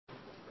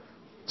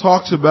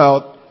talks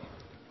about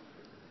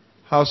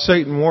how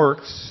Satan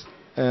works,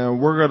 and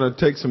we're going to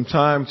take some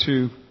time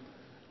to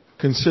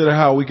consider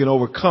how we can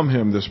overcome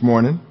him this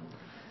morning.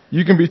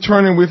 You can be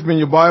turning with me in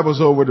your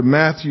Bibles over to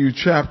Matthew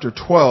chapter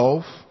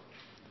 12.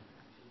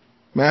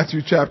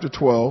 Matthew chapter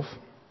 12.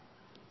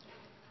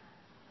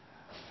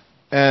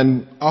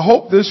 And I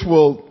hope this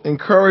will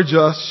encourage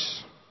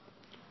us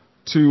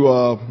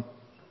to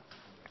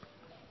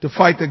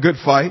fight the good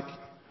fight,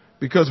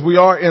 because we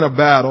are in a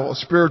battle, a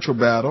spiritual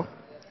battle.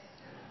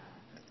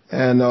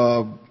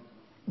 And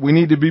we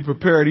need to be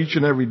prepared each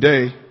and every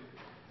day,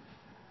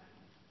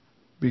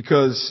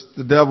 because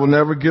the devil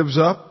never gives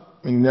up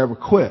and he never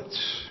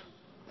quits.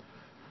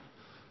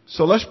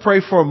 So let's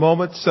pray for a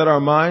moment, set our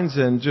minds,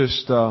 and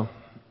just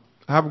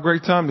have a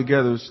great time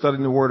together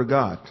studying the Word of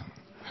God.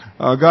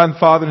 God and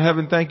Father in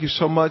heaven, thank you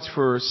so much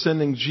for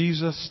sending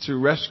Jesus to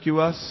rescue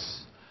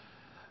us.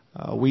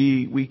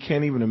 We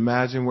can't even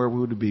imagine where we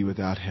would be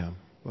without him.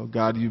 Well,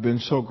 God, you've been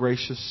so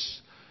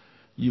gracious.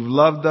 You've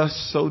loved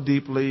us so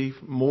deeply,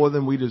 more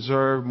than we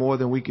deserve, more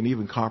than we can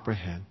even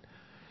comprehend.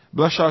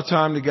 Bless our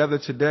time together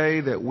today,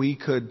 that we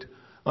could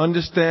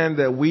understand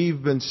that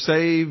we've been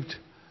saved,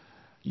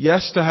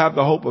 yes, to have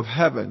the hope of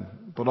heaven,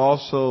 but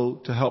also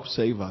to help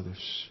save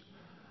others.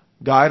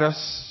 Guide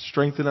us,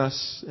 strengthen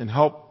us, and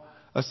help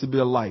us to be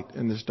a light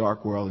in this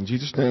dark world. In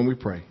Jesus' name we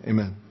pray.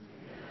 Amen.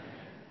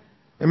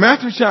 In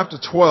Matthew chapter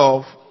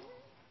 12,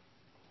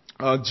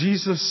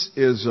 Jesus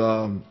is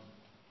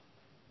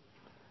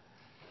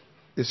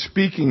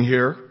speaking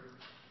here.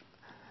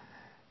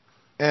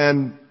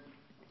 And,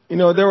 you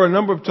know, there were a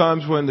number of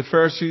times when the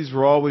Pharisees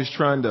were always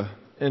trying to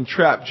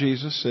entrap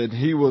Jesus, and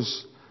he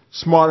was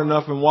smart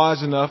enough and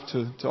wise enough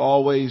to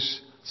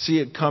always see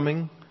it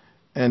coming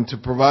and to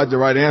provide the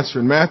right answer.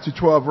 In Matthew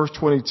 12, verse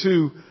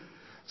 22,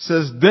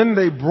 says, "Then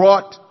they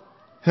brought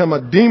him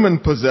a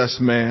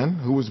demon-possessed man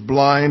who was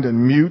blind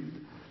and mute,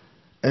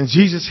 and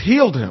Jesus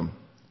healed him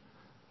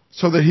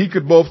so that he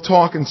could both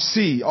talk and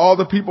see. All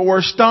the people were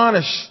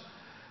astonished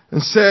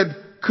and said,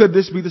 'Could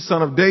this be the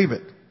son of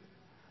David?'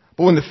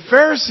 But when the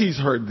Pharisees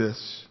heard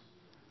this,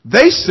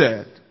 they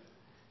said,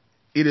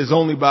 'It is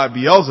only by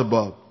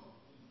Beelzebub,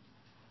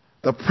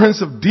 the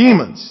prince of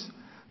demons,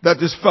 that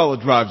this fellow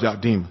drives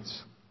out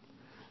demons.'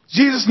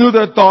 Jesus knew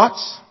their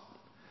thoughts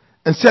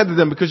and said to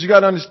them," because you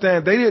got to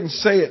understand, they didn't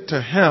say it to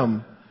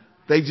him.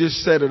 They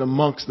just said it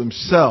amongst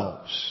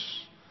themselves.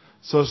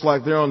 So it's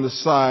like they're on the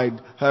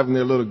side having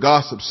their little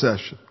gossip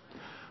session.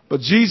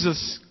 But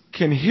Jesus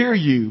can hear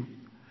you,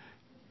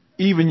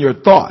 even your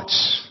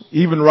thoughts.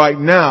 Even right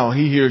now,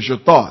 he hears your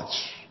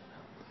thoughts.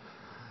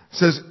 It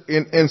says,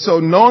 and so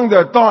knowing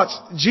their thoughts,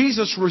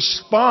 Jesus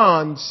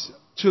responds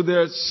to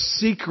their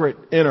secret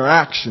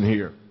interaction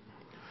here.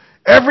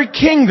 "Every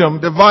kingdom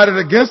divided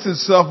against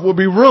itself will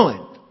be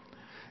ruined,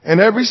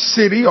 and every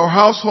city or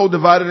household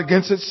divided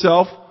against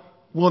itself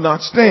will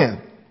not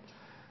stand.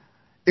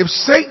 If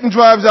Satan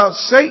drives out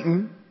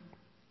Satan,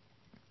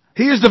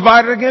 he is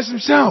divided against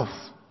himself.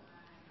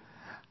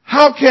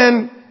 How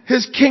can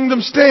his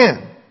kingdom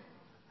stand?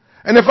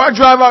 And if I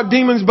drive out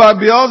demons by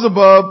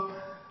Beelzebub,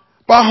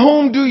 by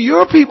whom do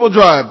your people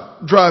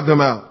drive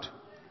them out?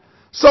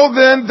 So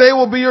then they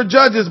will be your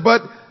judges.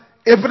 But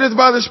if it is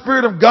by the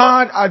Spirit of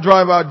God I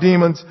drive out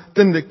demons,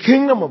 then the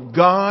kingdom of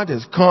God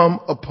has come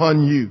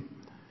upon you.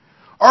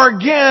 Or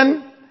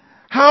again,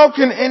 how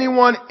can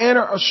anyone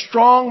enter a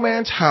strong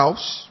man's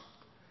house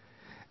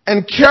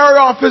and carry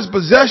off his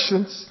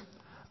possessions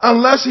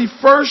unless he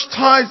first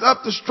ties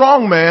up the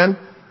strong man?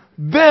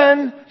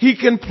 Then he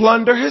can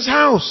plunder his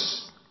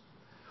house.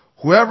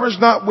 Whoever is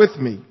not with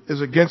me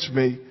is against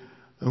me,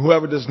 and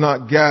whoever does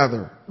not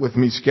gather with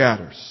me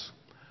scatters."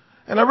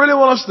 And I really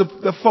want us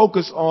to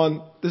focus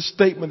on this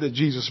statement that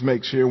Jesus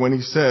makes here when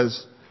he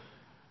says,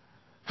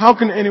 how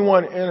can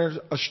anyone enter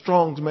a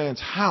strong man's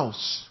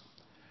house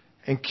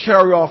and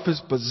carry off his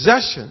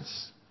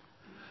possessions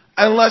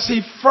unless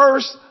he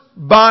first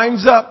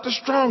binds up the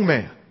strong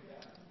man?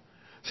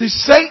 See,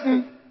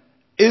 Satan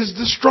is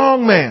the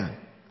strong man.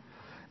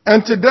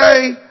 And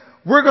today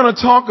we're going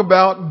to talk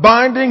about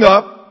binding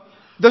up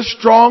the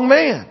strong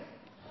man,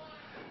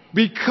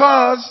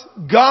 because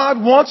God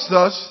wants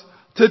us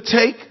to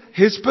take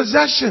his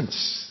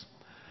possessions,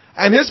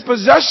 and his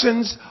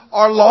possessions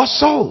are lost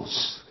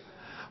souls.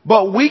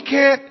 But we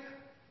can't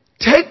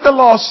take the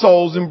lost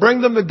souls and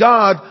bring them to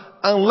God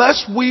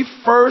unless we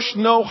first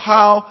know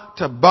how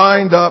to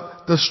bind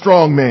up the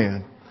strong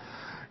man.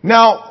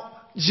 Now,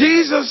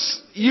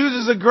 Jesus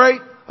uses a great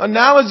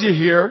analogy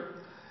here,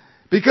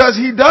 because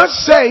he does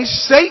say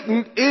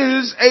Satan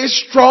is a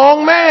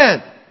strong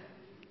man.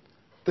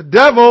 The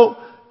devil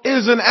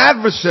is an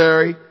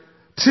adversary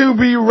to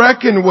be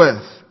reckoned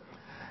with.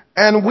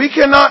 And we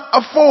cannot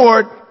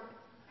afford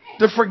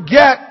to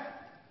forget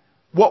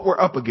what we're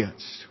up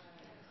against,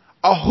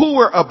 or who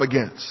we're up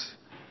against.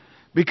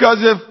 Because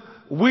if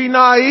we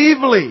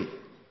naively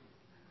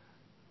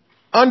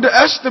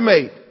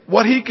underestimate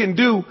what he can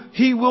do,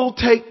 he will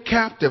take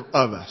captive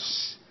of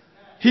us.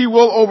 He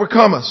will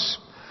overcome us.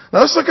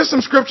 Now let's look at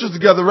some scriptures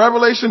together.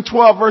 Revelation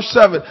 12 verse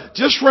 7.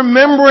 Just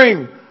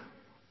remembering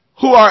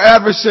who our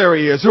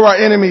adversary is, who our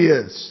enemy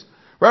is.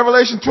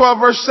 Revelation 12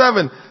 verse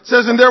 7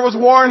 says, and there was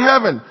war in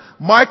heaven.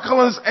 Michael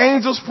and his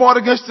angels fought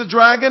against the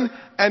dragon,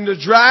 and the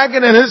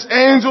dragon and his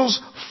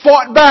angels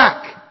fought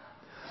back.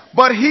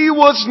 But he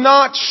was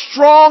not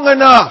strong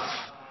enough.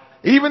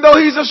 Even though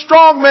he's a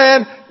strong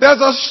man,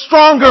 there's a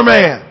stronger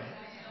man.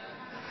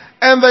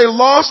 And they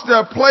lost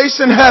their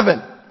place in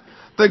heaven.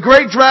 The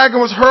great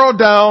dragon was hurled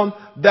down,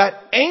 that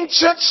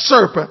ancient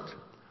serpent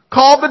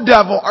called the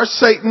devil or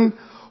Satan,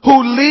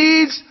 who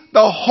leads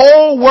the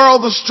whole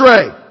world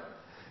astray.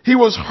 He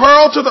was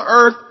hurled to the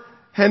earth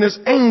and his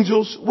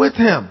angels with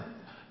him.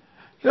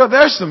 You know,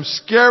 there's some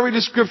scary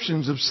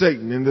descriptions of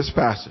Satan in this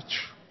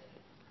passage.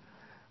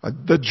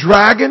 The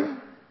dragon,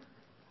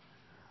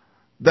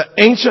 the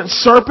ancient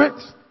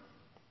serpent,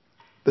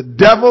 the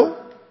devil,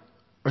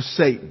 or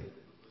Satan.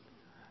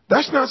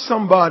 That's not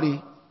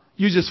somebody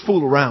you just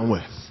fool around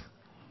with.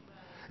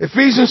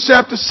 Ephesians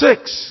chapter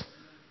 6.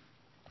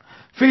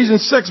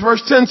 Ephesians 6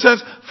 verse 10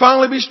 says,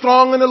 finally be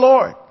strong in the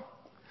Lord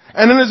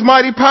and in his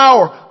mighty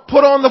power.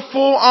 Put on the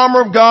full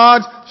armor of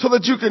God so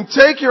that you can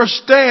take your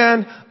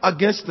stand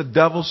against the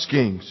devil's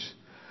schemes.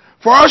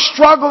 For our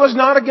struggle is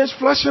not against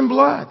flesh and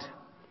blood,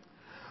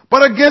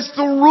 but against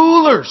the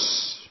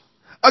rulers,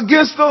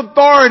 against the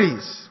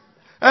authorities,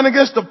 and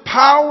against the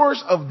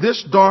powers of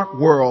this dark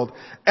world,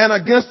 and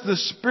against the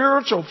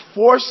spiritual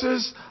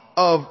forces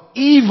of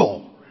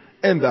evil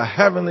in the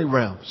heavenly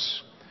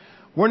realms.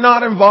 We're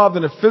not involved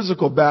in a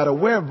physical battle.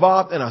 We're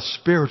involved in a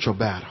spiritual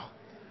battle.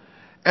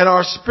 And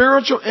our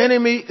spiritual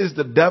enemy is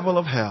the devil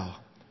of hell.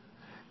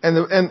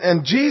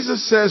 And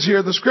Jesus says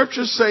here, the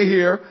scriptures say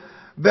here,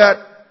 that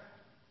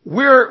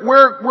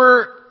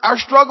our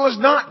struggle is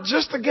not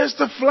just against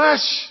the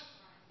flesh,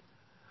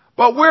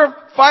 but we're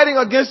fighting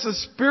against the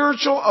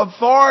spiritual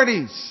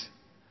authorities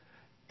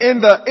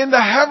in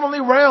the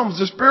heavenly realms,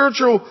 the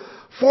spiritual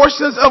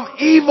forces of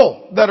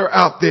evil that are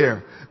out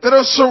there, that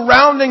are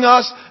surrounding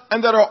us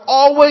and that are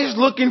always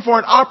looking for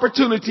an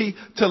opportunity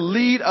to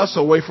lead us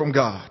away from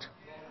God.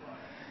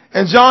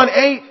 In John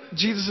 8,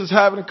 Jesus is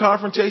having a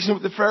confrontation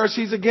with the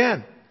Pharisees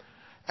again.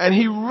 And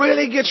he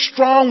really gets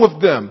strong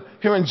with them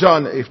here in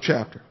John the 8th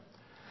chapter.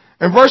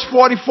 In verse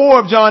 44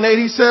 of John 8,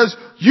 he says,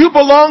 you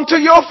belong to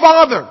your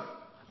father,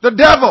 the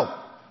devil,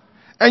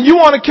 and you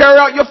want to carry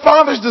out your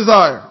father's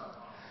desire.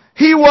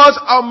 He was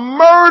a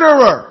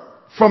murderer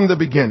from the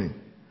beginning,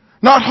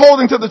 not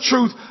holding to the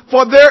truth,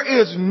 for there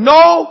is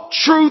no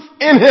truth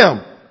in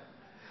him.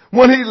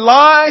 When he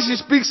lies, he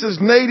speaks his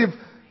native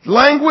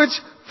language,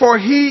 for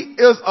he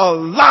is a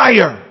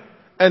liar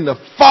and the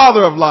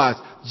father of lies.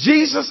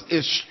 Jesus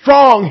is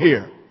strong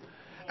here.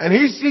 And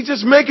he's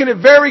just making it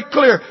very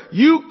clear.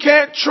 You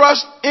can't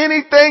trust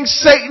anything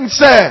Satan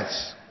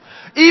says.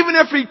 Even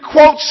if he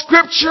quotes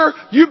scripture,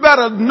 you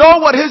better know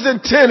what his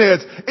intent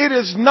is. It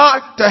is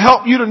not to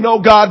help you to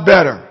know God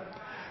better.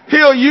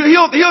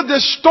 He'll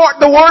distort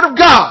the word of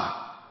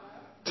God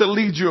to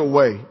lead you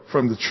away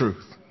from the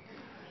truth.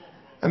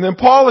 And then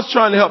Paul is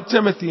trying to help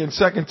Timothy in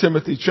 2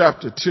 Timothy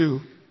chapter 2.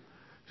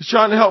 He's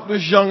trying to help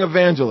this young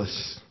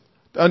evangelist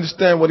to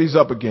understand what he's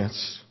up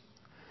against.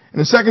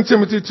 And in 2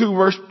 Timothy 2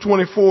 verse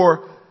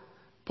 24,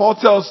 Paul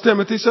tells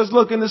Timothy, he says,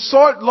 look, and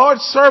the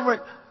Lord's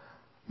servant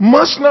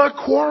must not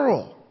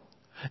quarrel.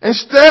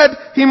 Instead,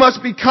 he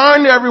must be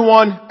kind to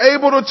everyone,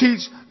 able to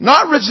teach,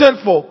 not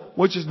resentful,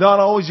 which is not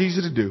always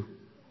easy to do.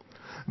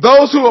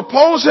 Those who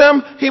oppose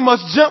him, he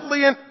must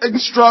gently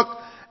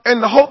instruct in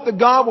the hope that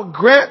God will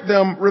grant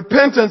them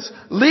repentance,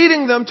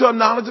 leading them to a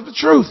knowledge of the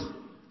truth.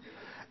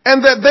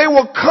 And that they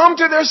will come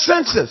to their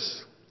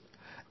senses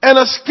and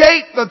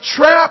escape the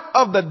trap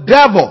of the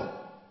devil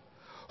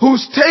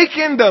who's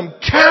taken them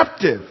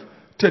captive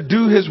to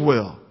do his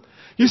will.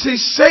 You see,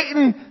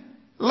 Satan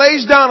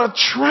lays down a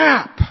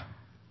trap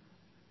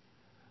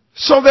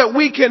so that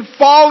we can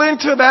fall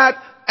into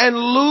that and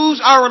lose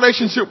our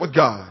relationship with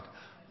God,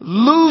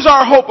 lose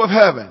our hope of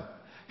heaven.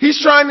 He's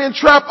trying to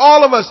entrap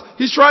all of us.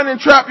 He's trying to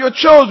entrap your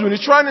children.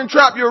 He's trying to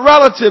entrap your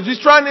relatives.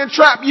 He's trying to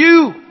entrap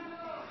you.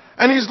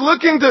 And he's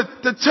looking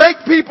to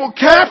take people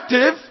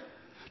captive,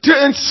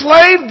 to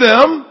enslave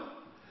them,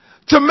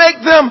 to make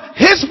them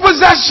his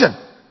possession,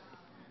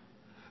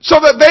 so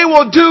that they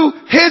will do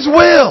his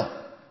will.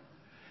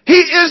 He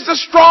is the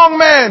strong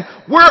man.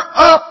 We're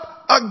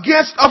up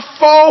against a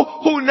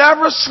foe who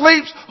never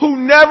sleeps, who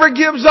never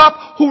gives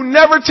up, who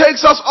never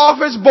takes us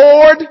off his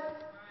board,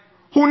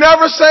 who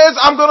never says,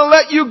 I'm going to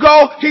let you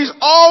go. He's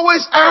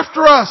always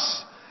after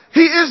us.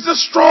 He is the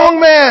strong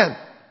man.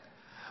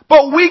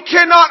 But we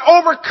cannot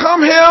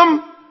overcome him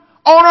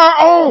on our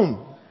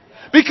own,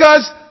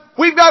 because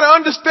we've got to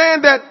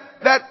understand that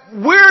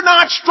we're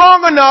not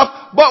strong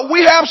enough, but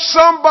we have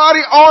somebody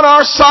on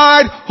our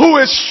side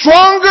who is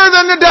stronger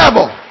than the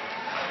devil,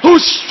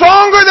 who's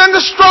stronger than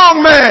the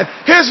strong man.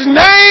 His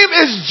name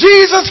is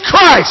Jesus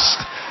Christ.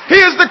 He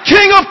is the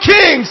King of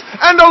Kings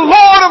and the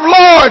Lord of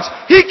Lords.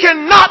 He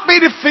cannot be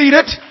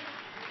defeated.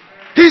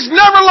 He's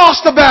never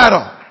lost a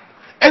battle,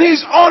 and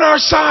he's on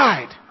our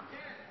side.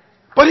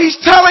 But he's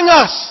telling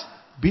us,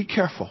 be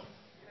careful.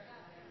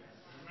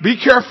 Be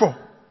careful.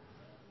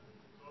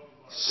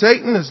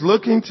 Satan is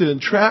looking to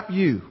entrap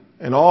you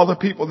and all the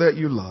people that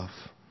you love.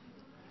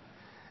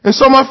 And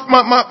so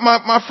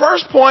my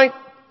first point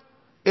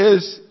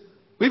is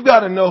we've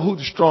got to know who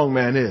the strong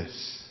man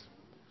is.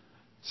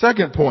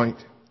 Second point,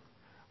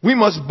 we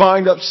must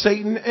bind up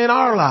Satan in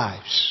our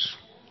lives.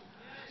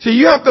 See,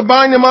 you have to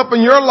bind him up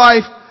in your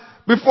life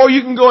before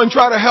you can go and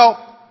try to help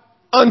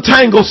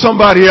untangle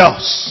somebody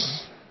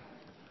else.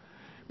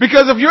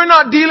 Because if you're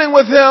not dealing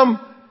with him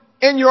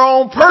in your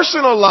own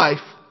personal life,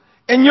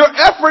 in your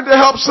effort to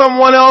help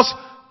someone else,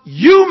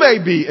 you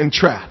may be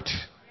entrapped.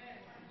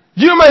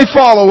 You may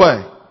fall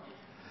away.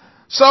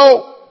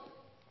 So,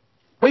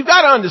 we've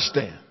got to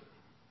understand,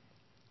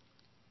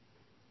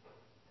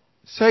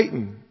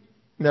 Satan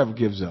never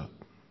gives up.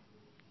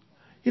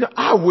 You know,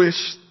 I wish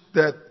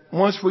that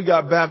once we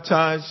got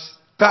baptized,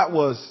 that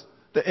was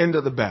the end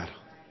of the battle.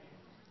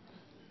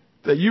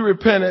 That you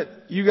repented,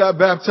 you got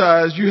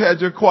baptized, you had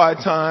your quiet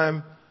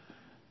time,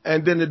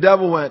 and then the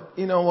devil went,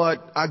 you know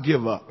what, I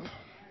give up.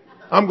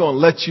 I'm going to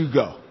let you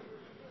go.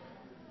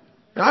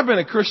 Now, I've been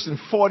a Christian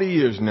 40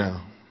 years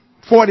now,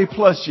 40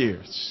 plus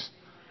years.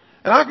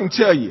 And I can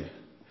tell you,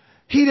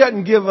 he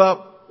doesn't give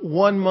up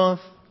 1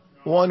 month,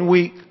 1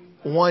 week,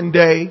 1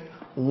 day,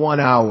 1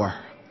 hour.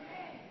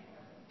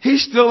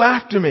 He's still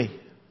after me.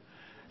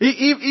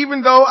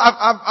 Even though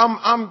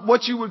I'm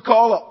what you would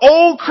call an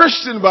old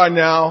Christian by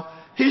now,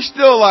 he's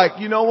still like,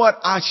 you know what?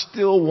 I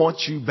still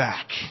want you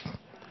back.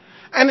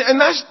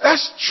 And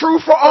that's true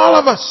for all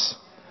of us.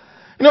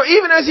 You know,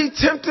 even as he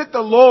tempted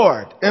the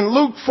Lord in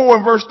Luke 4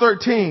 and verse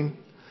 13,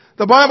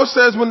 the Bible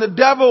says when the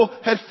devil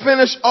had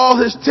finished all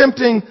his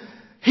tempting,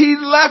 he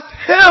left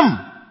him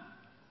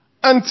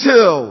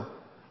until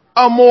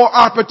a more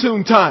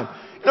opportune time.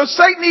 You know,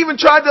 Satan even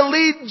tried to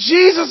lead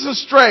Jesus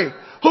astray,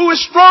 who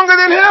is stronger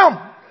than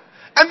him.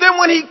 And then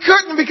when he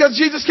couldn't, because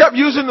Jesus kept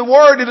using the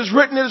word, it is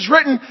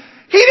written,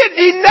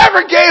 he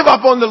never gave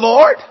up on the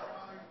Lord.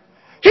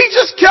 He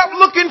just kept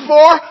looking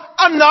for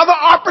another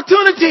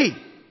opportunity,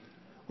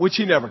 which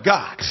he never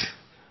got,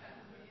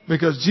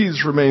 because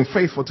Jesus remained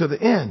faithful to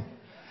the end.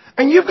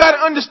 And you've got to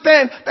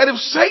understand that if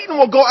Satan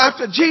will go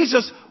after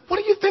Jesus, what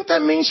do you think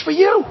that means for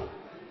you?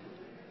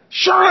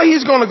 Surely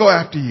he's going to go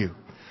after you.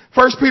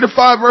 1 Peter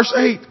 5 verse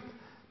 8,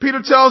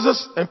 Peter tells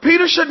us, and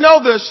Peter should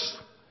know this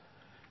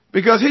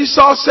because he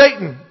saw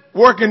Satan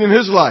working in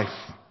his life.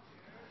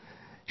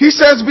 He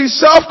says, be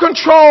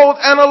self-controlled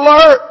and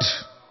alert.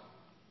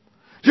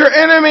 Your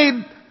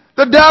enemy,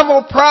 the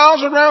devil,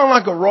 prowls around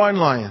like a roaring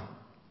lion,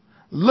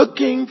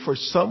 looking for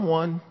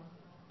someone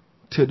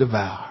to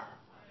devour.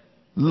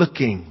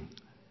 Looking.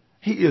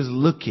 He is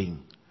looking.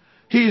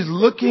 He is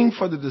looking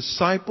for the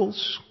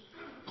disciples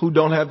who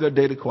don't have their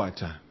daily quiet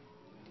time.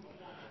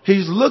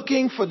 He's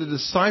looking for the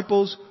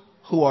disciples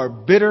who are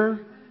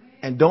bitter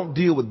and don't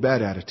deal with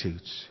bad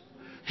attitudes.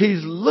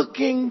 He's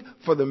looking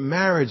for the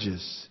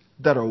marriages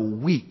that are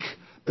weak,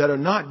 that are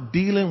not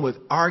dealing with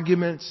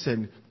arguments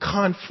and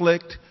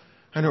conflict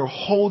and are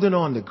holding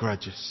on to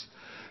grudges.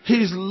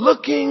 He's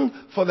looking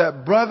for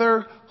that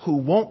brother who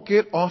won't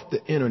get off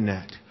the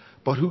internet,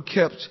 but who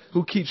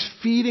keeps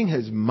feeding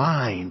his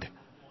mind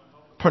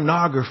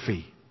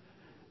pornography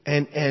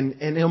and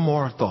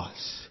immoral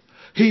thoughts.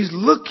 He's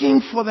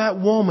looking for that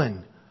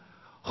woman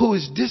who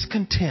is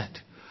discontent,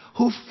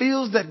 who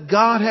feels that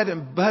God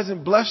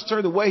hasn't blessed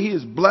her the way he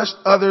has blessed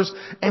others,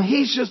 and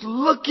he's just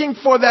looking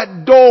for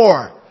that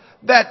door,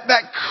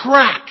 that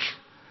crack,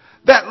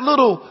 that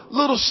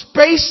little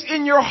space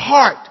in your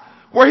heart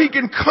where he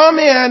can come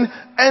in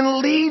and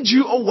lead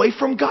you away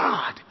from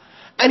God.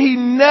 And he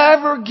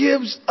never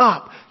gives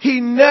up.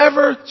 He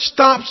never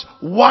stops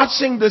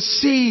watching to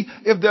see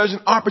if there's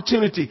an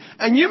opportunity.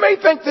 And you may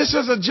think this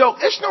is a joke.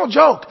 It's no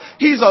joke.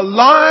 He's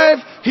alive,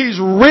 he's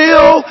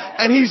real,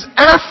 and he's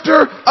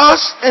after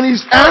us, and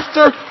he's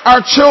after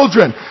our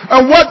children.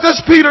 And what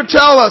does Peter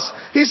tell us?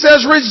 He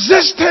says,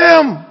 resist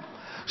him,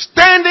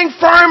 standing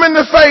firm in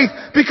the faith,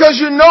 because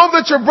you know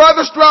that your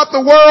brothers throughout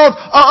the world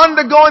are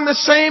undergoing the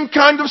same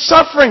kind of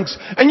sufferings.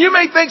 And you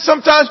may think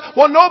sometimes,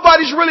 well,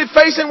 nobody's really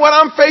facing what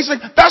I'm facing.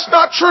 That's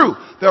not true.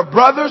 There are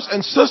brothers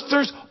and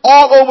sisters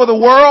all over the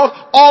world,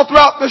 all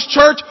throughout this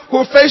church,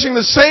 who are facing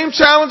the same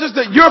challenges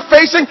that you're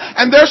facing,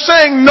 and they're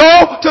saying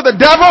no to the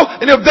devil.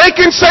 And if they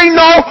can say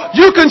no,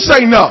 you can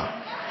say no.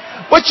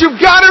 But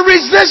you've got to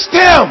resist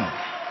him.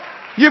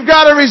 You've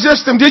got to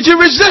resist him. Did you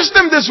resist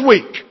him this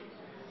week?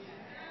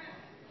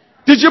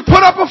 Did you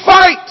put up a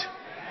fight?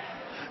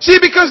 See,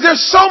 because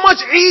there's so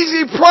much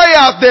easy prey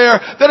out there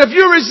that if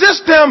you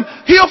resist him,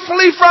 he'll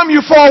flee from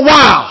you for a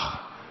while.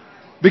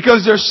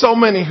 Because there's so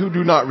many who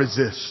do not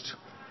resist.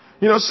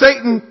 You know,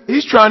 Satan,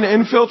 he's trying to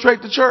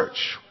infiltrate the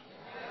church.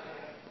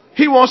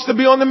 He wants to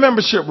be on the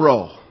membership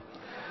roll.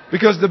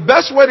 Because the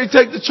best way to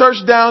take the church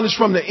down is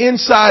from the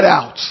inside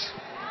out.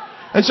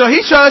 And so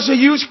he tries to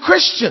use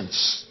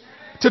Christians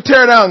to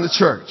tear down the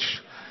church.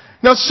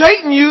 Now,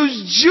 Satan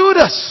used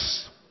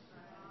Judas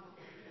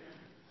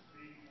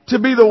to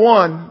be the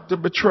one to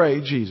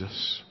betray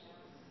Jesus.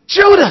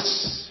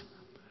 Judas!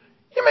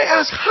 You may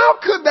ask, how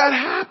could that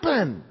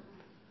happen?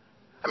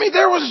 I mean,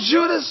 there was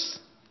Judas.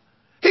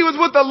 He was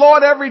with the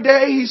Lord every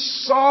day. He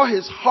saw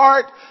his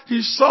heart.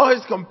 He saw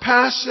his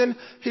compassion.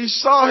 He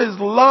saw his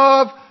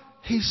love.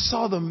 He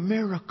saw the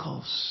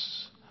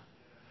miracles.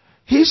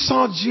 He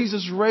saw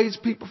Jesus raise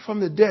people from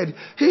the dead.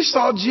 He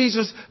saw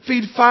Jesus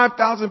feed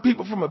 5,000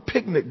 people from a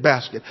picnic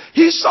basket.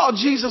 He saw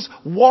Jesus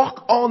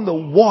walk on the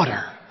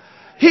water.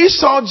 He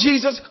saw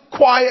Jesus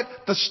quiet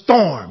the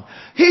storm.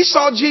 He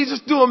saw Jesus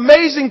do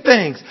amazing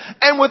things.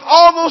 And with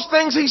all those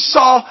things he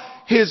saw,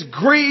 his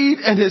greed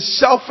and his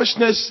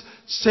selfishness,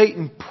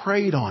 Satan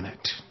preyed on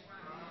it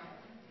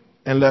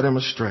and led him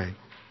astray.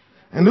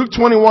 In Luke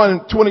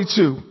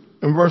 21:22,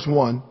 in verse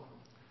 1,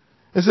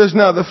 it says,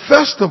 now the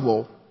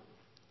festival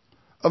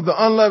of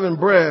the unleavened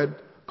bread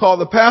called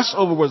the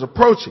Passover was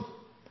approaching.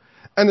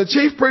 And the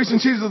chief priests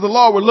and teachers of the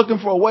law were looking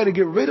for a way to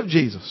get rid of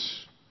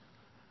Jesus,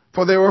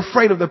 for they were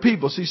afraid of the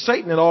people. See,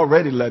 Satan had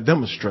already led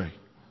them astray.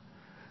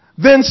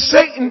 Then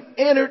Satan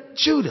entered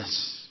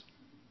Judas.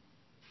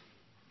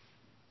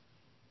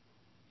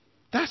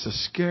 That's a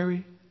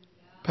scary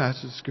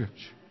passage of scripture.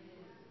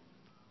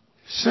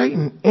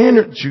 Satan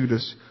entered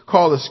Judas,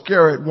 called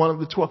Iscariot, one of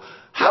the 12.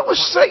 How was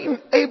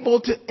Satan able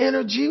to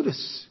enter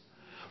Judas?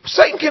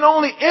 Satan can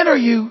only enter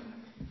you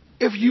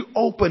if you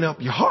open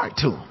up your heart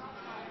to him.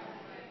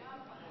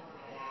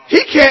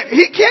 He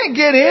can't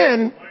get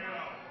in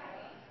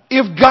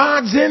if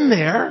God's in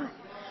there.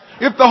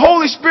 If the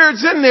Holy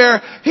Spirit's in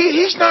there,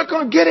 he's not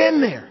going to get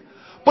in there.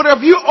 But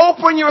if you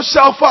open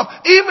yourself up,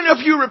 even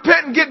if you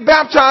repent and get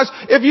baptized,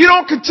 if you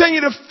don't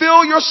continue to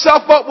fill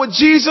yourself up with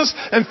Jesus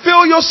and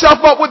fill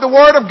yourself up with the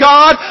Word of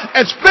God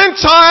and spend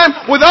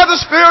time with other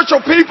spiritual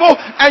people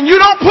and you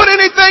don't put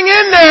anything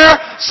in there,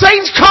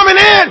 Satan's coming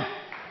in.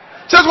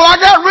 Says, well, I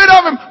got rid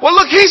of him. Well,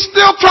 look, he's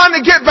still trying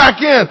to get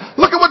back in.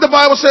 Look at what the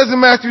Bible says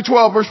in Matthew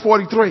 12, verse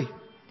 43.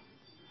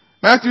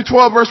 Matthew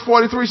 12, verse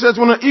 43 says,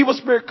 when an evil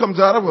spirit comes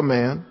out of a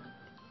man,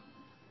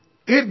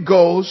 it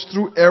goes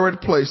through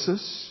arid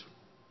places,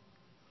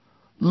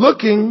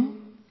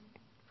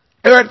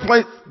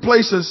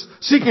 places,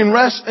 seeking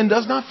rest and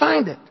does not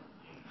find it.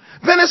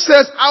 Then it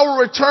says, I will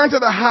return to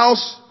the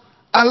house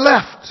I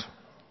left.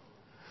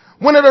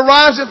 When it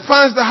arrives, it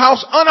finds the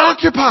house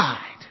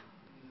unoccupied,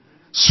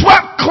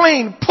 swept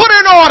clean, put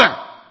in order,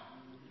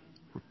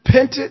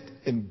 repented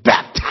and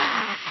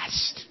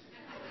baptized.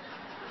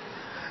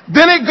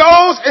 Then it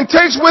goes and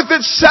takes with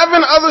it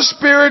 7 other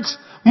spirits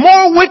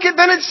more wicked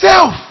than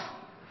itself.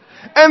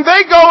 And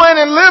they go in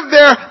and live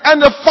there,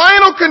 and the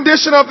final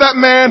condition of that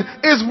man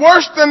is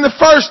worse than the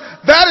first.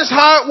 That is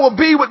how it will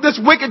be with this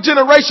wicked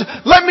generation.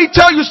 Let me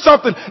tell you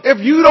something.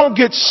 If you don't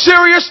get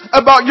serious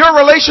about your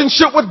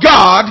relationship with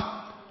God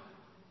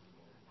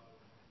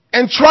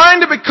and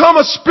trying to become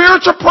a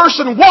spiritual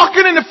person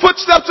walking in the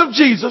footsteps of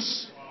Jesus,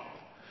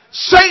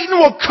 Satan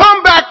will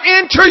come back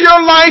into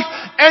your life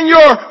and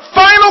your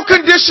final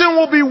condition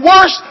will be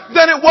worse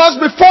than it was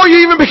before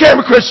you even became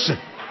a Christian.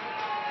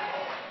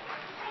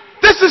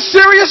 This is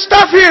serious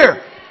stuff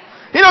here.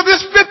 You know, this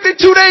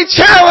 52-day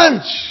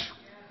challenge.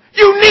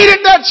 You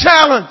needed that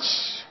challenge.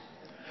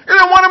 You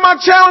know, one of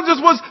my challenges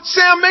was,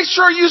 Sam, make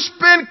sure you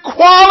spend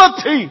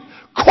quality,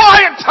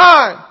 quiet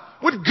time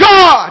with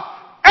God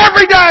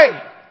every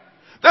day.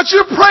 That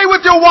you pray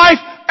with your wife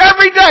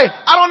every day.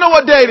 I don't know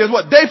what day it is.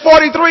 What, day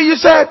 43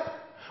 you said?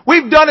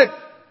 We've done it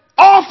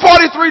all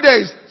 43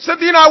 days.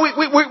 Cynthia and I,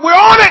 we're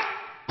on it.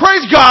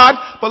 Praise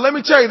God. But let me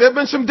tell you, there have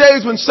been some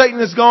days when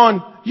Satan has gone,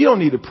 you don't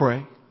need to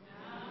pray.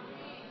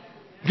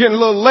 Getting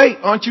a little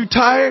late. Aren't you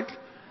tired?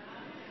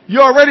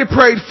 You already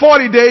prayed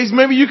 40 days.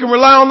 Maybe you can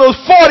rely on those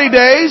 40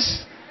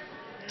 days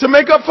to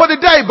make up for the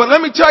day. But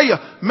let me tell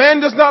you, man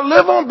does not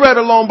live on bread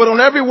alone, but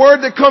on every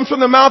word that comes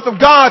from the mouth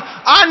of God.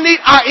 I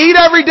eat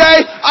every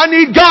day. I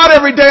need God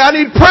every day. I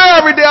need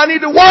prayer every day. I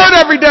need the word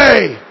every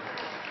day.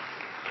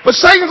 But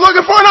Satan's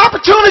looking for an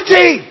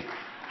opportunity.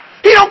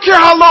 He don't care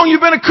how long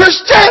you've been a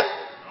Christian.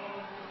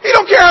 He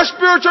don't care how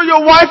spiritual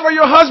your wife or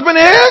your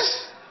husband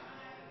is.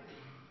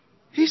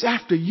 He's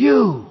after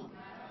you.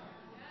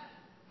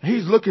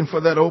 He's looking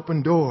for that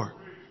open door.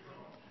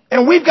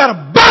 And we've got to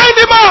bind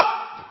him up.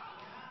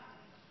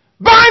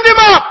 Bind him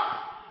up.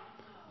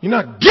 You're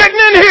not getting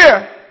in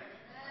here.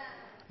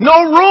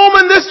 No room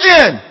in this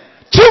inn.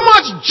 Too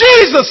much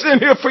Jesus in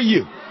here for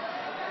you.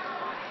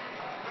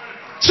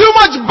 Too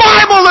much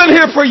Bible in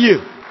here for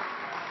you.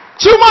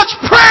 Too much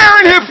prayer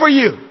in here for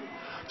you.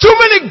 Too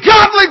many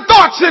godly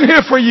thoughts in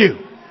here for you.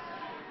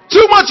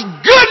 Too much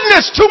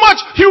goodness, too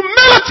much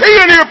humility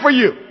in here for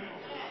you.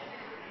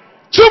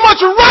 Too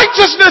much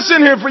righteousness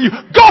in here for you.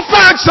 Go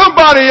find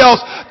somebody else.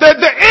 The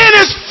inn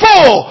is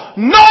full.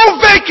 No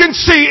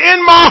vacancy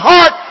in my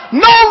heart.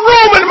 No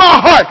room in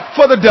my heart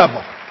for the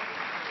devil.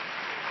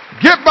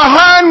 Get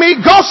behind me.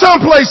 Go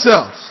someplace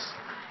else.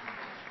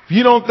 If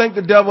you don't think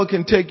the devil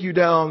can take you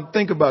down,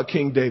 think about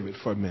King David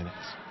for a minute.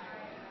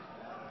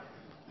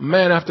 A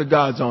man after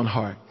God's own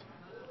heart.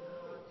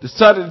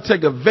 Decided to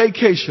take a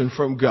vacation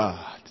from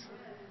God.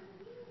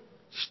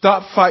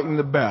 Stop fighting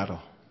the battle.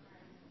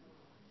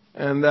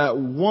 And that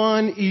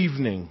one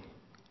evening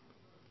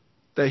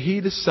that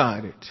he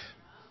decided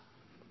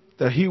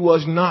that he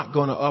was not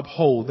going to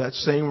uphold that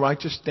same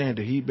righteous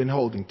standard he'd been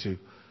holding to,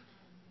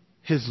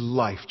 his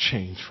life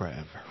changed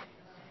forever.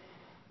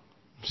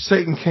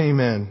 Satan came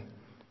in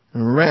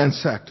and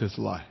ransacked his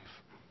life.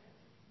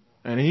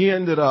 And he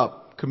ended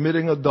up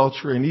committing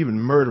adultery and even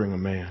murdering a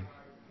man.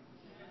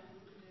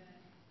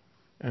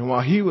 And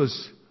while he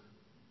was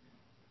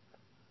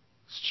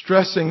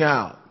stressing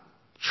out,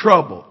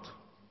 troubled,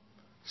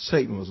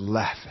 Satan was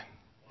laughing.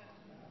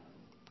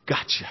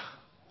 Gotcha.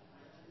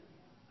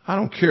 I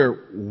don't care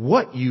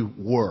what you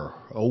were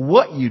or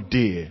what you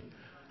did.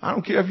 I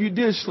don't care if you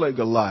did slay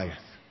Goliath.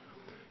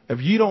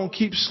 If you don't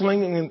keep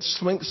swinging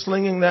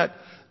that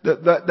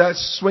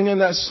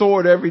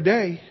sword every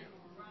day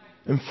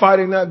and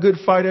fighting that good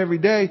fight every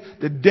day,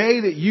 the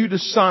day that you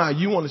decide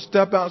you want to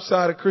step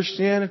outside of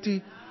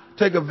Christianity,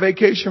 take a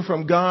vacation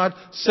from God,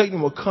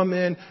 Satan will come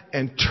in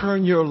and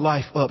turn your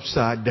life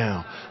upside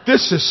down.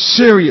 This is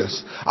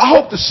serious. I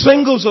hope the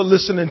singles are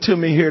listening to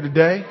me here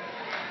today.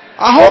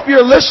 I hope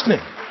you're listening.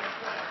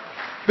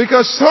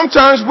 Because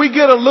sometimes we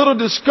get a little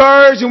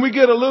discouraged and we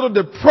get a little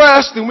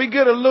depressed and we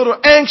get a little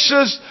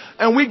anxious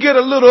and we get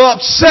a little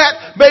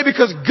upset, maybe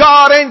because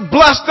God ain't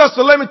blessed us.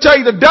 So let me tell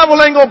you, the devil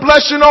ain't gonna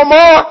bless you no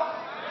more.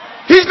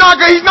 He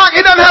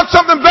doesn't have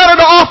something better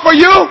to offer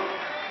you.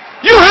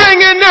 You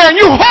hang in there and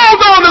you hold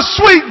on to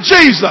sweet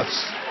Jesus.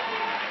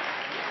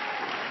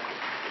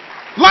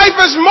 Life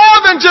is more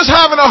than just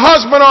having a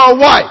husband or a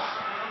wife.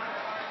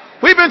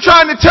 We've been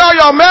trying to tell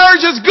y'all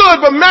marriage is good,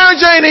 but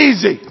marriage ain't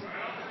easy.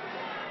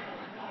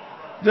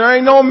 There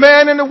ain't no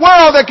man in the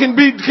world that can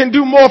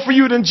do more for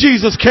you than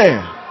Jesus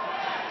can.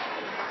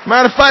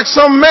 Matter of fact,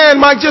 some man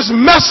might just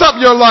mess up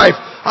your life.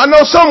 I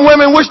know some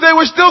women wish they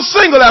were still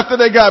single after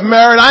they got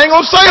married. I ain't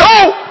gonna say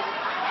who.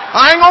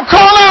 I ain't gonna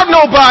call out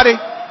nobody.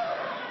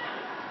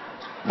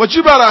 But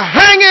you better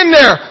hang in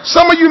there.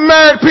 Some of you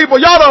married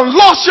people, y'all done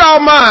lost y'all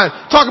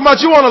mind talking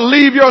about you want to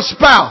leave your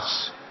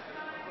spouse.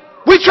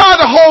 We tried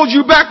to hold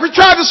you back. We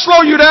tried to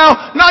slow you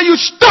down. Now you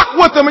stuck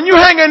with them and you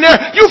hang in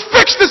there. You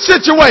fix the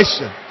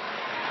situation.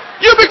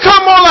 You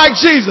become more like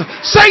Jesus.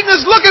 Satan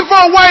is looking for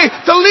a way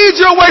to lead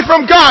you away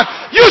from God.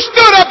 You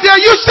stood up there.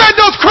 You said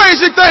those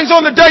crazy things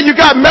on the day you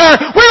got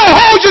married. We're going to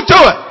hold you to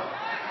it.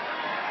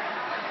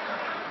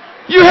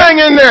 You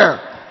hang in there.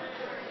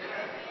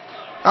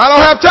 I don't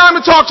have time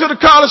to talk to the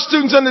college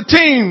students and the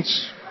teens.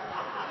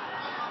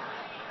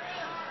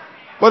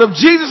 But if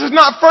Jesus is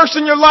not first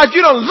in your life,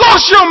 you done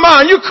lost your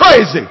mind. You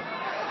crazy.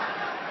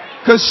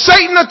 Because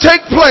Satan will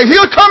take place.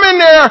 He'll come in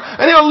there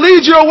and he'll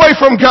lead you away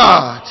from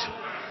God.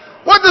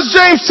 What does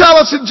James tell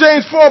us in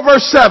James 4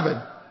 verse 7?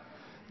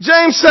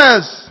 James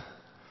says,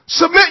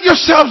 submit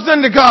yourselves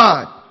then to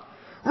God.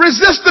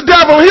 Resist the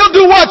devil. He'll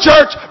do what,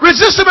 church?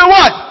 Resist him and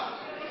what?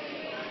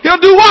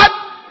 He'll do what?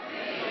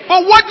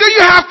 But what do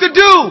you have to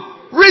do?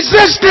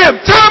 Resist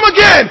him. Tell him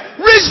again.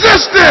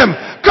 Resist him.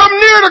 Come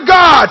near to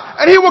God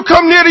and he will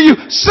come near to you.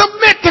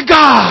 Submit to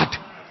God.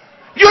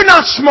 You're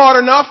not smart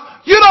enough.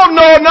 You don't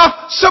know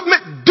enough.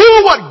 Submit. Do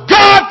what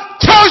God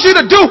tells you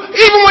to do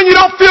even when you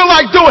don't feel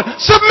like doing.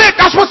 Submit.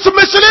 That's what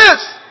submission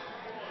is.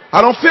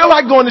 I don't feel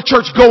like going to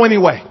church. Go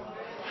anyway.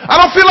 I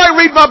don't feel like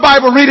reading my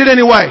Bible. Read it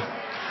anyway.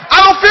 I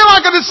don't feel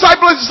like a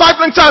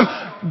discipling time.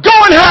 Go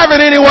and have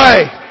it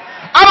anyway.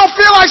 I don't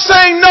feel like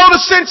saying no to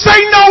sin. Say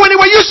no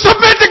anyway. You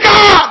submit to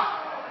God.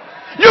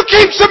 You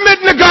keep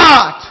submitting to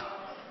God.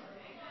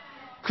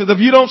 Because if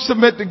you don't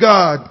submit to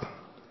God,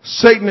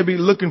 Satan will be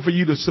looking for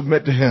you to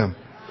submit to him.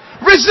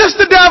 Resist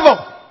the devil.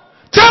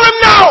 Tell him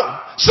no.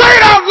 Say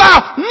it out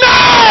loud.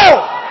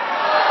 No.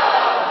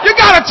 You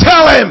got to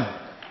tell him.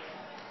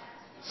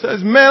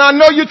 Says, man, I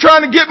know you're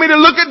trying to get me to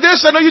look at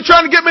this. I know you're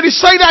trying to get me to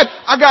say that.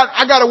 I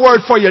got a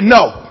word for you.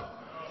 No.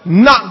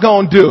 Not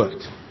going to do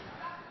it.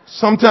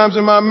 Sometimes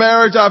in my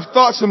marriage, I've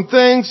thought some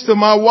things to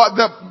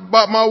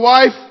about my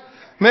wife.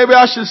 Maybe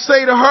I should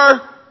say to her.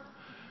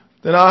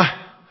 Then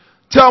I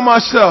tell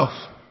myself,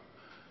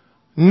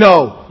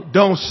 no,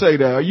 don't say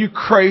that. Are you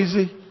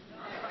crazy?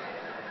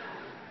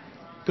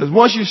 Because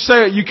once you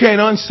say it, you can't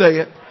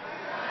unsay it.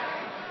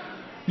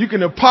 You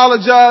can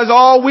apologize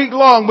all week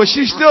long, but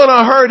she still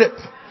done heard it.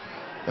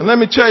 And let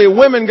me tell you,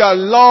 women got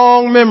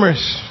long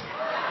memories.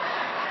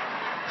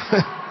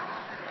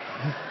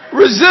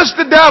 Resist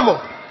the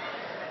devil.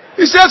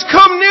 He says,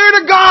 come near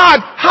to God.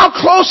 How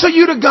close are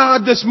you to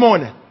God this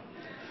morning?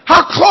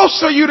 How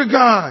close are you to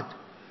God?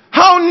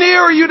 How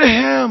near are you to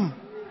him?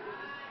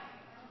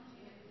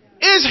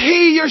 Is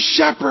he your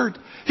shepherd?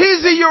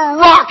 Is he your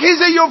rock?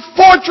 Is he your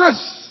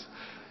fortress?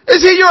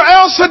 Is he your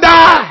El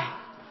Shaddai?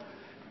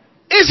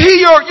 Is he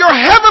your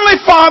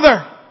heavenly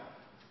Father?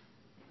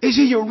 Is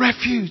he your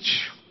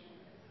refuge?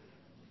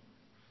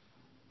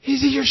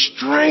 Is he your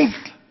strength?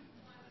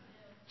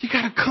 You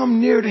got to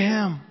come near to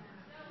him.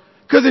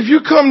 Because if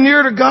you come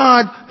near to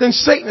God, then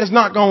Satan is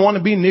not going to want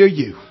to be near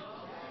you.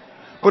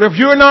 But if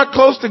you're not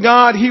close to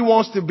God, he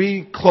wants to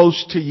be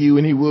close to you,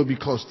 and he will be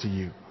close to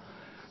you.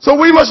 So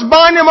we must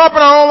bind him up in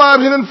our own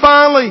lives. And then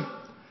finally,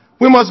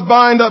 we must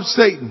bind up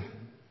Satan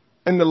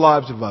in the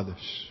lives of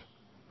others.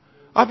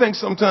 I think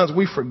sometimes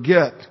we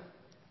forget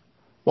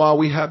why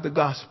we have the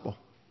gospel.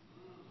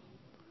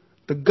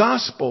 the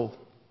gospel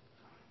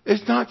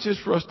is not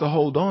just for us to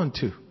hold on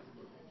to.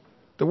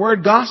 The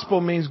word gospel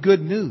means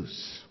good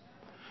news.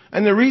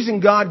 And the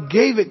reason God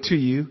gave it to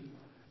you,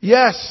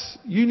 yes,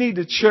 you need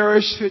to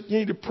cherish it. You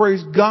need to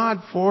praise God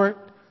for it.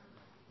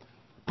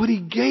 But He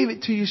gave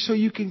it to you so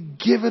you can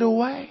give it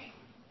away.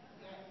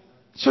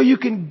 So you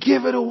can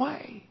give it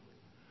away.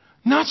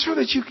 Not so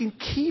that you can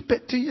keep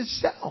it to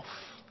yourself.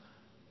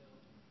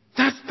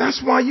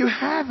 That's why you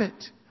have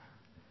it.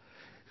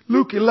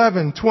 Luke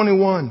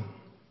 11:21.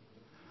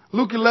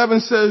 Luke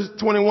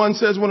 11:21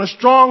 says, when a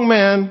strong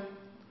man,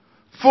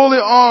 fully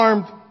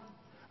armed,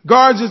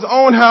 guards his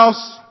own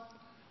house,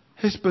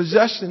 his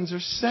possessions are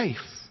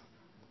safe.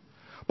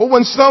 But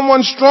when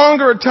someone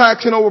stronger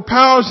attacks and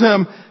overpowers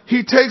him,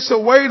 he takes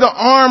away the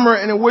armor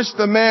in which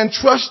the man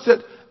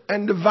trusted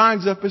and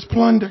divides up his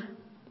plunder.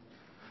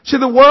 See,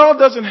 the world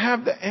doesn't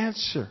have the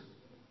answer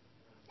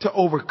to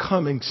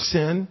overcoming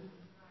sin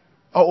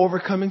or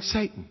overcoming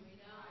Satan.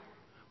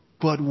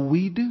 But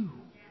we do.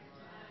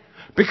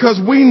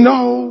 Because we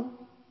know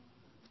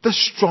the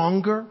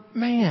stronger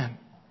man.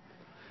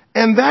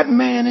 And that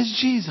man is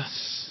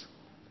Jesus.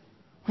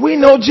 We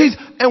know Jesus.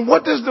 And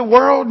what does the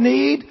world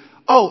need?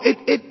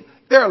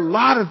 There are a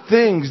lot of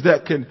things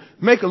that can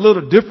make a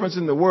little difference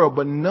in the world,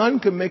 but none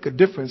can make a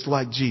difference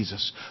like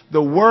Jesus.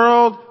 The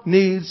world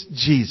needs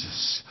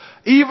Jesus.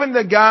 Even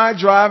the guy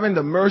driving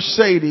the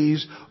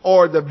Mercedes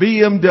or the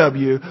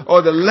BMW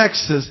or the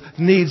Lexus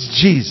needs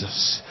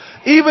Jesus.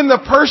 Even the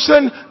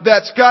person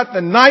that's got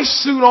the nice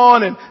suit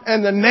on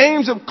and the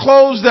names of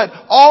clothes that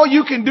all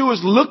you can do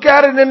is look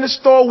at it in the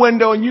store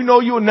window and you know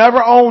you'll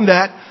never own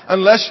that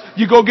unless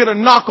you go get a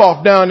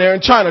knockoff down there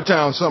in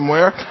Chinatown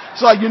somewhere.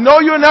 It's like you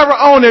know you'll never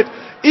own it.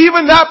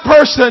 Even that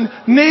person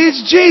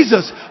needs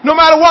Jesus. No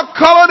matter what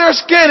color their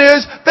skin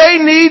is,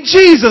 they need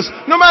Jesus.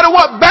 No matter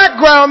what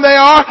background they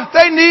are,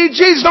 they need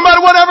Jesus. No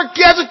matter whatever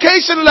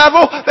education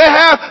level they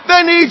have,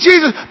 they need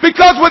Jesus.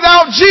 Because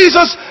without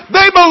Jesus,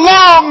 they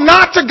belong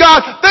not to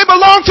God. They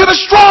belong to the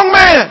strong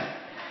man.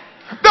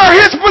 They're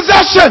His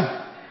possession.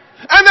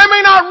 And they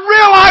may not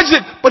realize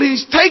it, but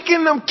He's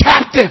taking them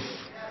captive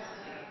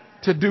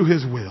to do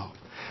His will.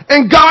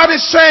 And God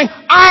is saying,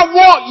 I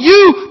want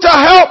you to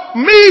help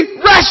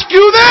me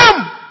rescue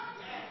them.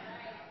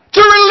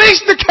 To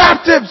release the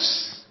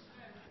captives.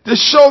 To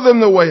show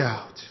them the way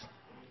out.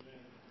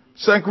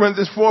 2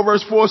 Corinthians 4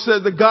 verse 4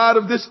 says, the God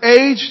of this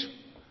age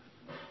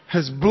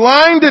has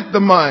blinded the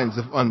minds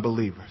of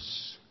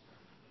unbelievers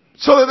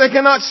so that they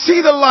cannot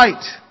see the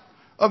light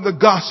of the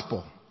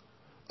gospel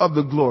of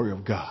the glory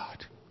of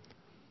God.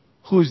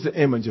 Who is the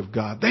image of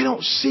God? They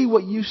don't see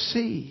what you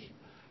see.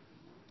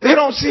 They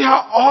don't see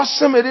how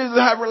awesome it is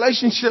to have a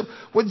relationship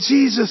with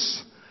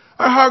Jesus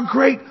or how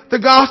great the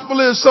gospel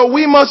is. So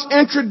we must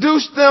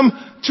introduce them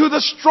to the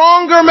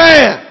stronger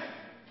man,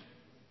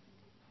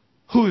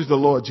 who is the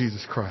Lord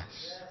Jesus Christ.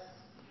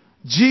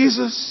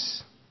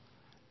 Jesus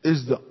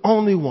is the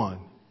only one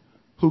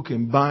who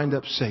can bind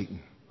up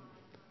Satan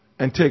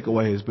and take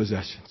away his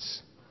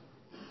possessions.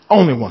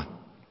 Only one.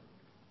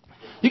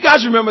 You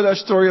guys remember that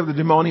story of the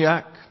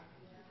demoniac?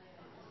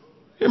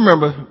 You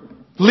remember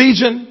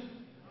Legion?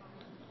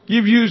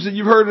 You've used it.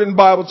 You've heard it in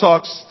Bible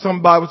talks.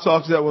 Some Bible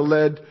talks that were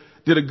led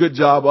did a good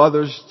job.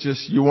 Others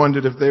just, you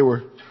wondered if they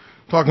were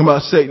talking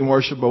about Satan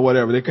worship or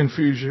whatever. They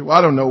confused you. Well,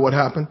 I don't know what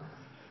happened.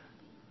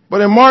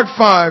 But in Mark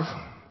 5,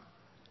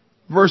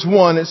 verse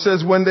 1, it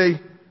says, when they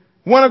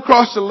went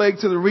across the lake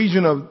to the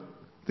region of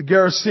the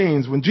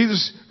Gerasenes, when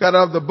Jesus got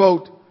out of the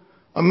boat,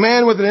 a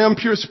man with an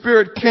impure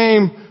spirit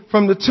came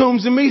from the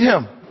tombs to meet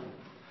him.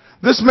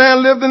 This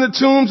man lived in the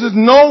tombs as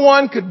no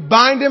one could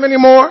bind him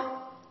anymore.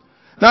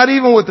 Not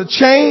even with a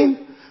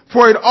chain,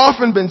 for he had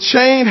often been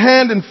chained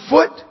hand and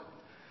foot.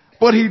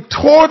 But he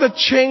tore the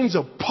chains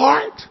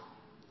apart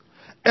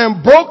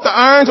and broke the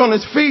irons on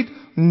his feet.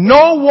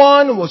 No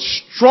one was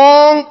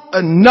strong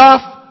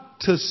enough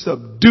to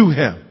subdue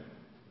him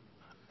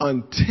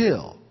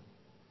until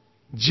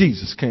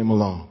Jesus came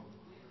along.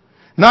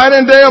 Night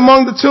and day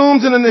among the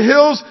tombs and in the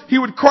hills, he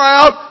would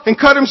cry out and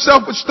cut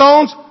himself with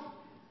stones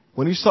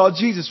when he saw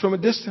Jesus from a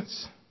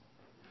distance.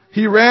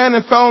 He ran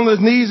and fell on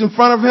his knees in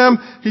front of him.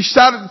 He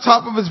shouted at the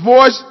top of his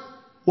voice,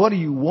 what do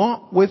you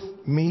want with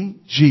me,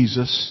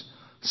 Jesus,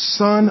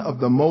 Son of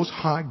the Most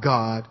High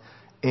God?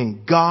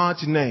 In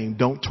God's name,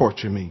 don't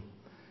torture me.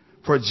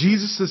 For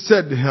Jesus has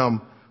said to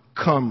him,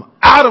 come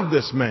out of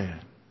this man,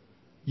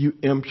 you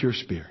impure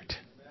spirit.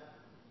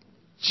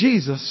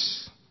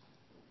 Jesus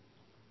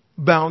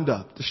bound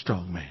up the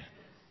strong man.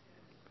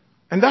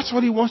 And that's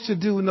what he wants to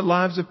do in the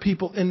lives of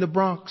people in the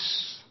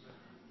Bronx.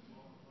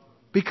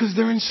 Because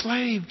they're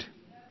enslaved.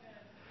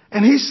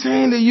 And he's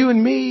saying to you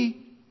and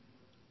me,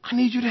 I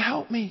need you to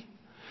help me.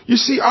 You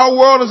see, our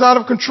world is out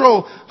of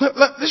control.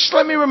 Just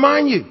let me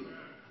remind you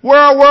where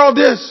our world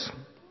is.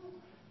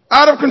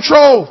 Out of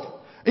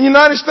control. In the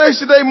United States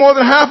today, more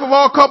than half of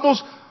all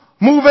couples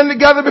move in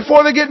together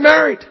before they get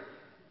married.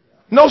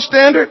 No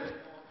standard.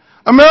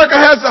 America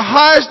has the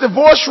highest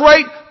divorce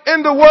rate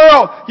in the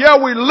world. Yeah,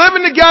 we're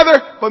living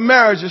together, but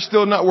marriage is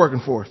still not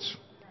working for us.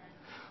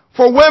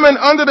 For women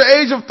under the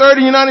age of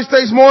 30 in the United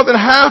States, more than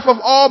half of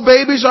all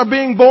babies are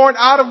being born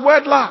out of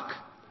wedlock.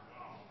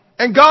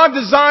 And God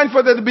designed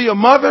for there to be a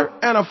mother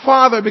and a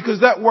father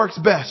because that works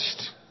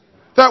best.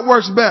 That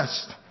works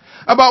best.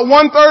 About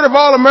 1/3 of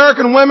all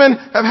American women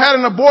have had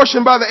an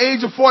abortion by the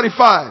age of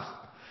 45.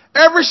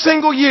 Every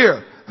single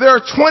year, there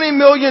are 20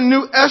 million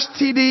new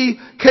STD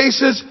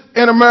cases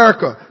in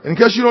America. In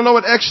case you don't know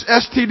what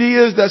STD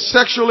is, that's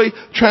sexually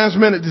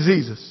transmitted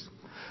diseases.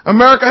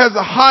 America has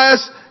the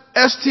highest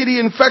STD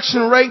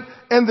infection rate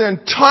in the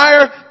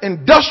entire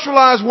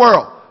industrialized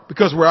world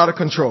because we're out of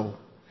control.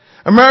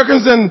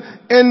 Americans in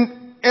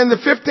the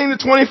 15 to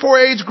 24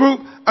 age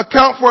group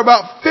account for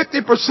about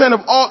 50%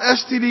 of all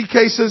STD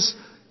cases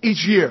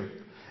each year.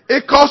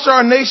 It costs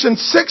our nation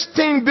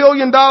 $16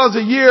 billion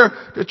a year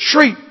to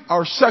treat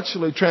our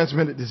sexually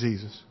transmitted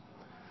diseases.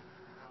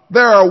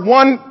 There are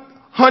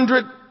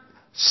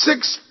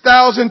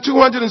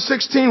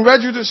 106,216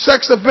 registered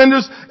sex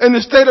offenders in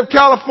the state of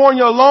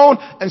California alone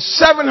and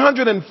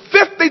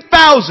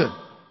 750,000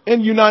 in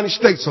the United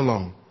States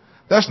alone.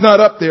 That's not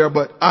up there,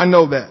 but I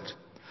know that.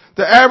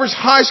 The average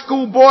high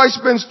school boy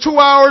spends 2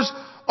 hours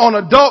on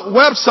adult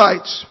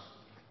websites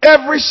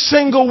every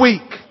single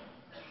week.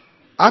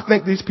 I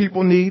think these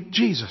people need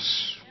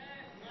Jesus.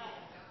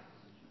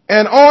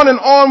 And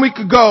on we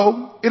could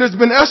go. It has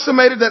been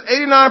estimated that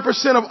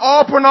 89% of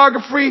all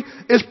pornography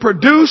is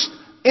produced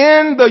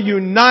in the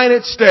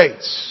United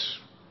States.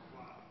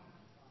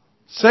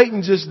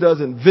 Satan just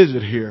doesn't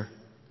visit here.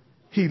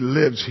 He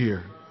lives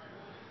here.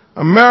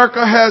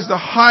 America has the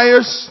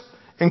highest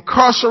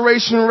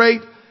incarceration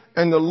rate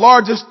and the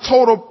largest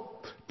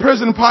total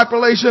prison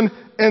population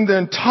in the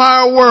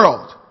entire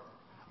world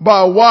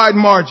by a wide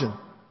margin.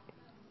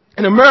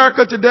 In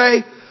America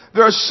today,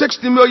 there are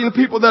 60 million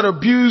people that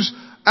abuse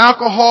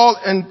alcohol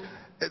and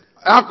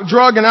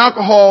drug and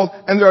alcohol,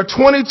 and there are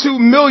 22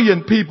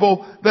 million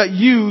people that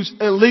use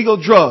illegal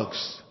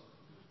drugs.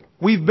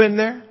 We've been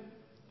there.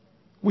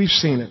 We've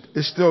seen it.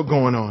 It's still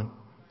going on.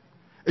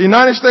 In the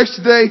United States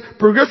today,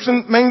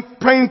 prescription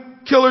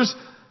painkillers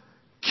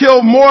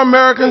kill more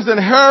Americans than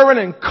heroin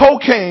and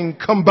cocaine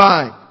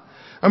combined.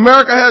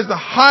 America has the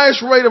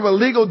highest rate of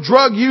illegal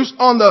drug use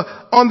on the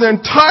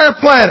entire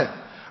planet.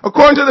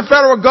 According to the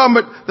federal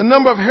government, the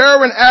number of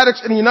heroin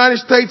addicts in the United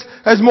States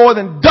has more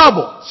than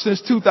doubled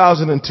since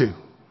 2002.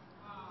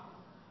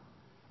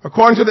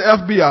 According to the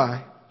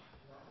FBI,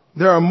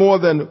 there are more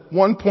than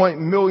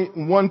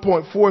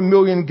 1.4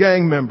 million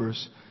gang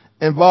members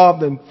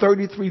involved in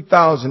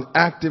 33,000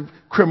 active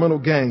criminal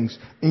gangs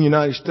in the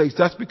United States.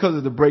 That's because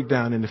of the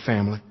breakdown in the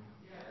family.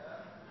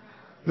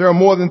 There are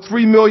more than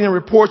 3 million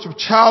reports of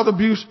child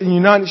abuse in the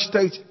United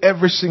States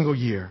every single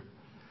year.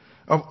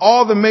 Of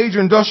all the major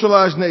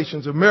industrialized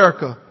nations,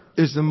 America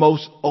is the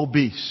most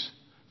obese.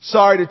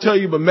 Sorry to tell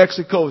you, but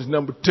Mexico is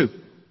number 2.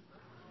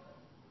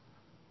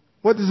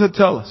 What does it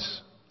tell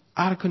us?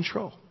 Out of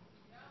control.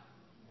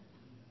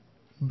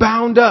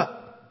 Bound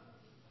up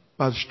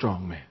by the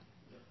strong man.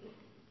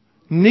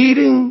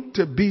 Needing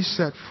to be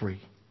set free.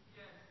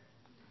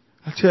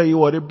 I tell you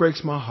what, it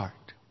breaks my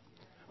heart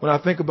when I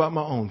think about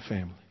my own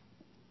family.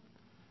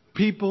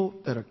 People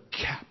that are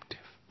captive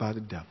by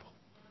the devil.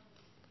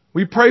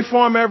 We pray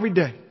for them every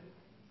day.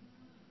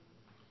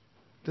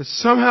 That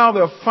somehow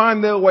they'll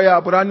find their way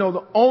out. But I know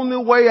the only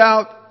way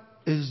out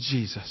is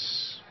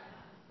Jesus.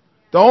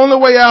 The only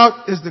way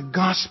out is the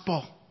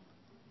gospel.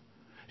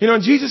 You know,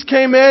 Jesus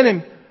came in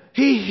and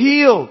he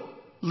healed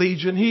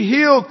Legion. He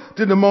healed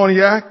the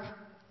demoniac.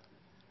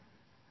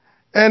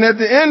 And at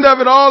the end of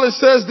it all, it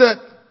says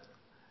that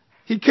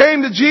he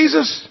came to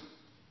Jesus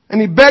and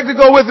he begged to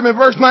go with him in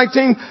verse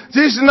 19.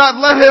 Jesus did not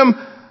let him,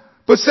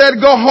 but said,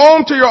 go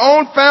home to your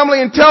own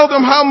family and tell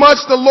them how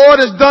much the Lord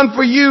has done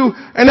for you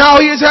and how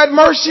he has had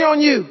mercy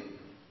on you.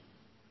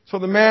 So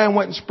the man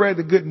went and spread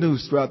the good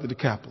news throughout the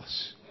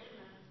Decapolis.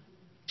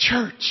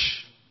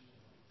 Church,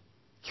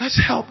 let's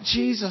help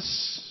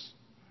Jesus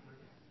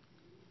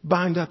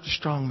bind up the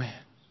strong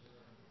man.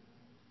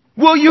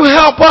 Will you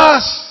help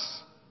us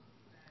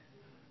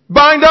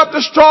bind up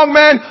the strong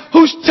man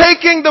who's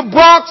taking the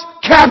Bronx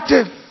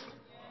captive?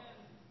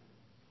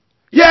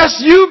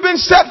 Yes, you've been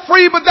set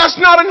free, but that's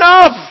not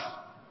enough.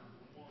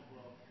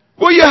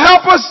 Will you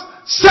help us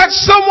set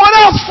someone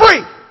else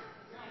free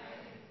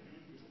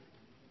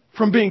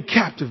from being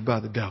captive by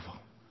the devil?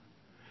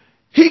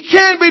 He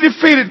can be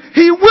defeated.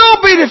 He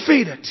will be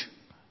defeated.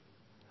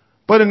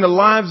 But in the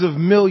lives of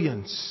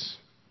millions,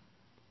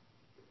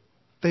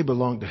 they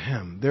belong to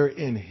him. They're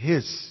in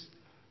his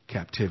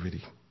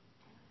captivity.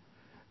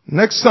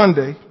 Next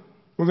Sunday,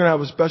 we're going to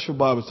have a special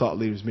Bible Talk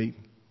Leaders meeting.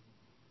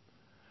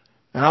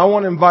 And I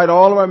want to invite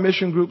all of our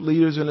mission group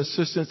leaders and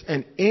assistants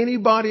and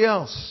anybody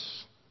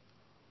else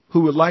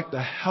who would like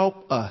to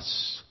help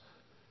us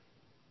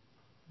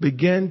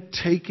begin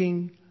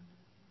taking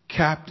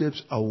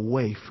captives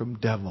away from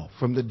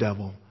the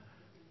devil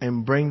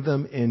and bring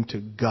them into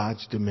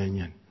God's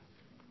dominion.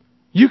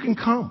 You can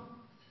come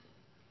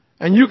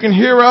and you can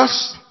hear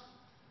us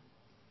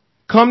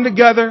come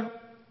together,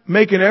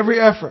 making every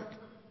effort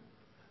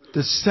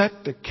to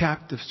set the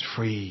captives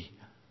free,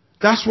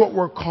 That's what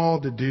we're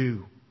called to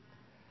do.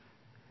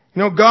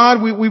 You know,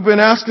 God, we've been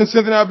asking,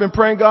 Cynthia and I have been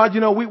praying, God,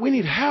 we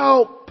need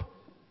help.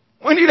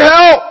 We need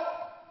help.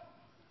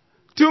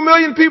 2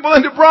 million people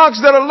in the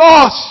Bronx that are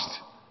lost.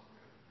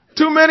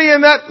 Too many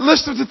in that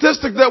list of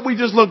statistics that we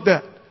just looked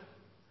at.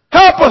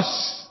 Help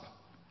us.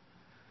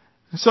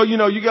 And so,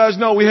 you guys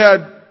know we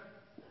had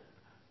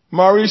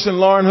Maurice and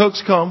Lauren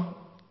Hooks come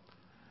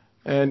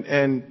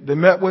and they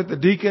met with the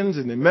deacons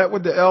and they met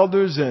with the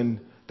elders and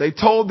they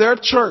told their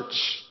church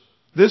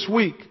this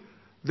week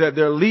that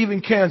they're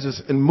leaving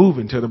Kansas and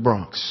moving to the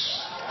Bronx.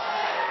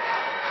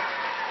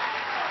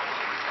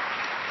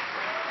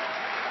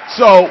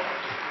 So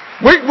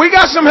we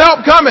got some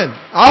help coming.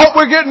 I hope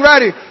we're getting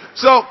ready.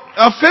 So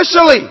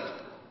officially,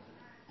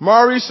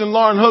 Maurice and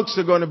Lauren Hooks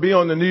are going to be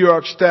on the New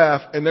York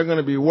staff and they're going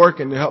to be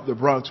working to help the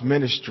Bronx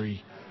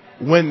ministry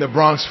win the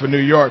Bronx for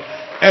New York.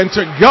 And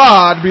to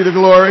God be the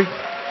glory.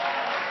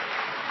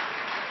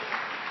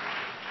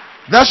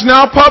 That's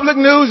now public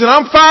news and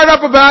I'm fired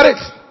up about it.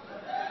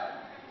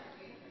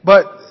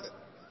 But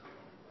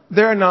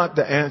they're not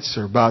the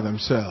answer by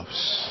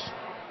themselves.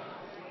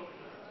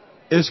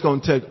 It's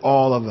going to take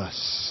all of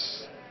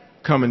us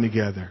coming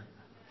together.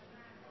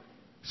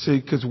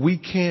 See, because we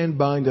can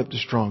bind up the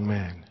strong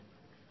man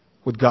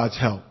with God's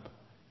help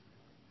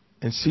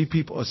and see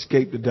people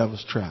escape the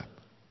devil's trap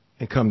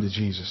and come to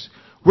Jesus.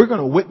 We're going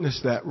to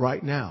witness that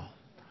right now.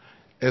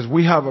 As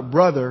we have a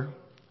brother,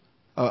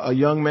 a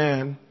young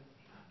man,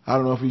 I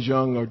don't know if he's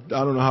young or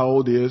I don't know how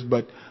old he is,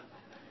 but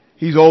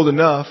he's old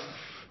enough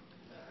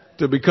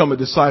to become a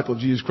disciple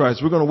of Jesus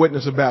Christ. We're going to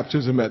witness a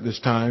baptism at this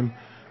time.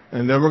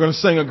 And then we're going to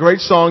sing a great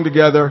song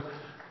together.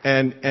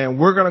 And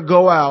we're going to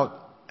go out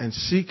and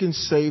seek and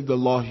save the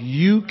lost.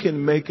 You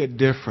can make a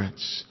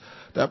difference.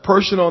 That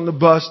person on the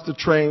bus, the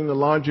train, the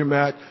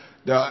laundromat,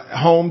 the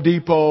Home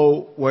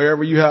Depot,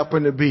 wherever you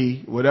happen to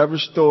be, whatever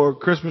store,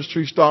 Christmas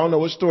tree store, I don't know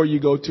what store you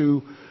go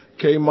to,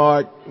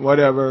 Kmart,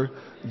 whatever,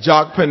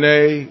 Jacques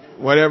Panay,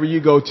 whatever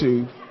you go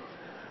to,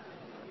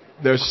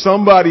 there's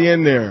somebody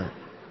in there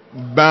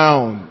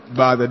bound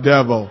by the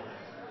devil.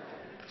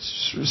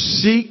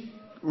 Seek,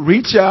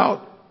 reach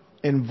out,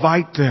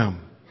 invite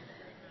them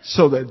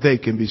so that they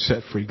can be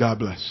set free. God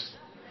bless.